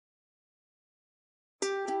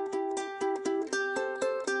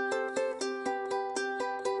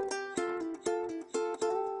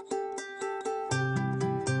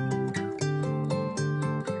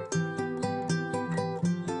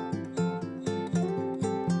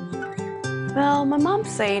Well, my mom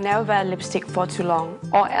say never wear lipstick for too long,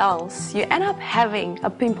 or else you end up having a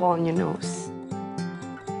pimple on your nose.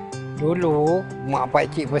 Dulu, mak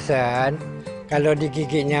pakcik pesan, kalau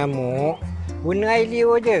digigit nyamuk, guna air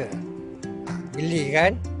liur je. Geli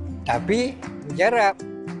kan? Tapi, mujarab.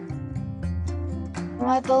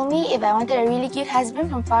 Mama told me if I wanted a really cute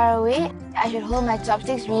husband from far away, I should hold my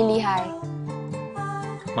chopsticks really high.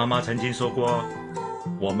 妈妈曾经说过，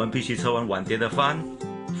我们必须吃完碗碟的饭，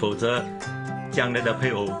否则将来的配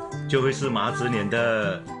偶就会是麻子脸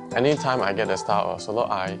的。 Anytime I get a star or solo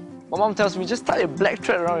eye, My mom tells me just tie a black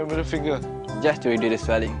thread around your middle finger, just to reduce the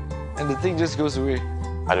swelling, and the thing just goes away.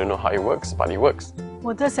 I don't know how it works, but it works.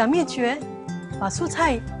 我的小秘诀：把蔬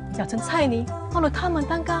菜搅成菜泥，放入它们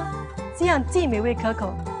蛋糕，这样既美味可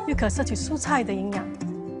口，又可摄取蔬菜的营养。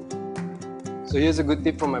 So here's a good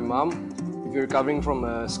tip from my mom. If you're recovering from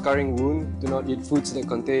a scarring wound, do not eat foods that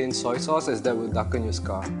contain soy sauce as that will darken your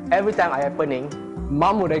scar. Every time I have pening,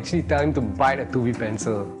 Mom would actually tell him to bite a 2B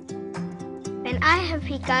pencil. When I have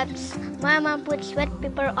hiccups, my mom puts wet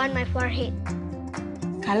paper on my forehead.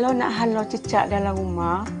 Kalau nak halau cecak dalam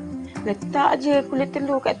rumah, letak je kulit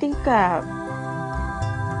telur kat tingkap.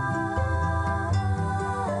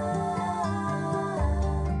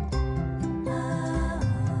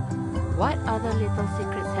 What other little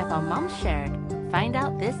secrets have our moms shared? Find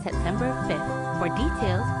out this September 5th. For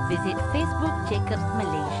details, visit Facebook Jacobs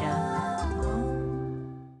Malaysia.